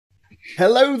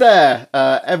Hello there,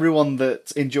 everyone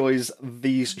that enjoys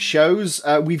these shows.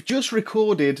 We've just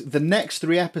recorded the next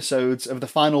 3 episodes of the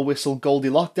Final Whistle Goldie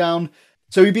Lockdown.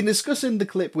 So we've been discussing the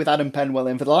clip with Adam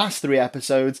Penwell in for the last 3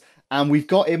 episodes, and we've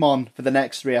got him on for the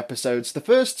next 3 episodes. The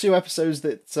first 2 episodes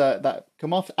that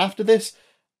come off after this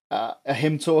are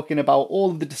him talking about all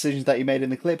of the decisions that he made in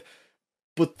the clip.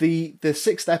 But the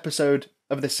sixth episode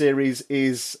of the series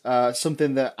is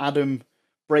something that Adam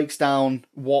breaks down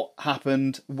what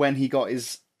happened when he got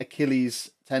his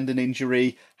Achilles tendon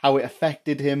injury, how it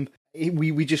affected him.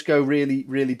 We just go really,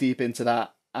 really deep into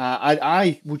that.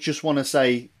 I would just want to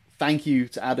say thank you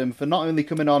to Adam for not only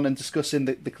coming on and discussing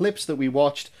the clips that we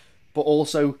watched, but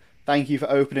also thank you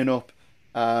for opening up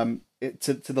to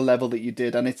the level that you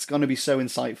did. And it's going to be so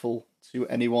insightful to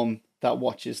anyone that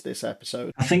watches this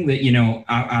episode. I think that,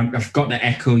 I've got to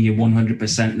echo you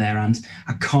 100% there, and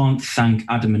I can't thank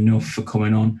Adam enough for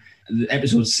coming on.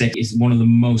 Episode 6 is one of the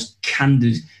most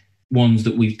candid ones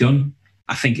that we've done.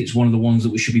 I think it's one of the ones that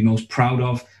we should be most proud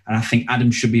of, and I think Adam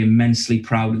should be immensely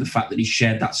proud of the fact that he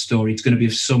shared that story. It's going to be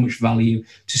of so much value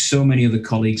to so many other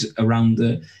colleagues around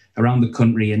the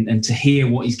country, and to hear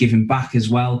what he's given back as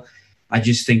well. I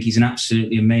just think he's an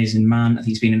absolutely amazing man. I think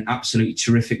he's been an absolutely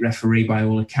terrific referee by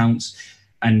all accounts.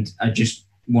 And I just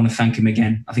want to thank him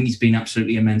again. I think he's been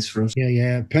absolutely immense for us.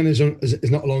 Yeah. Penn has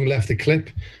not long left the clip,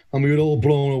 and we were all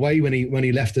blown away when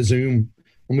he left the Zoom.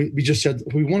 And we just said,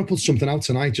 we want to put something out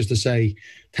tonight just to say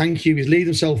thank you. He's laid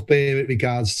himself bare with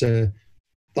regards to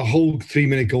the whole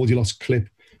 3-minute Goldilocks clip,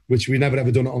 which we never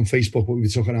ever done it on Facebook, but we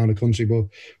took it around the country. But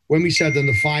when we said in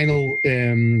the final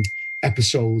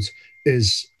episode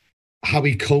is how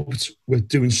he coped with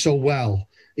doing so well.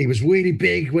 He was really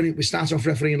big when we started off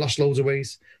refereeing, lost loads of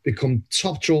weight, become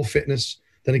top draw fitness.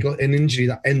 Then he got an injury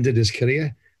that ended his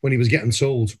career when he was getting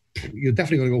told, you're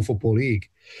definitely going to go Football League.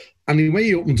 And the way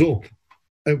he opened up,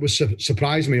 it was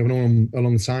surprised me. I've known him a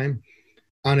long time.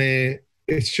 And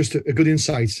it's just a good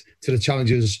insight to the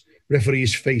challenges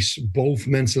referees face, both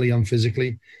mentally and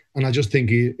physically. And I just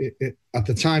think at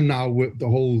the time now, with the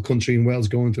whole country in Wales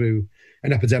going through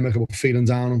an epidemic of feeling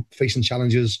down, facing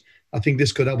challenges, I think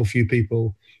this could help a few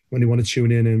people when they want to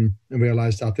tune in and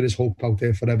realise that there is hope out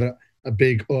there for whatever, a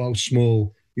big or how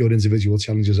small your individual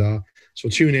challenges are. So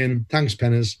tune in. Thanks,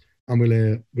 Penners, and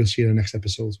we'll see you in the next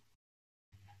episode.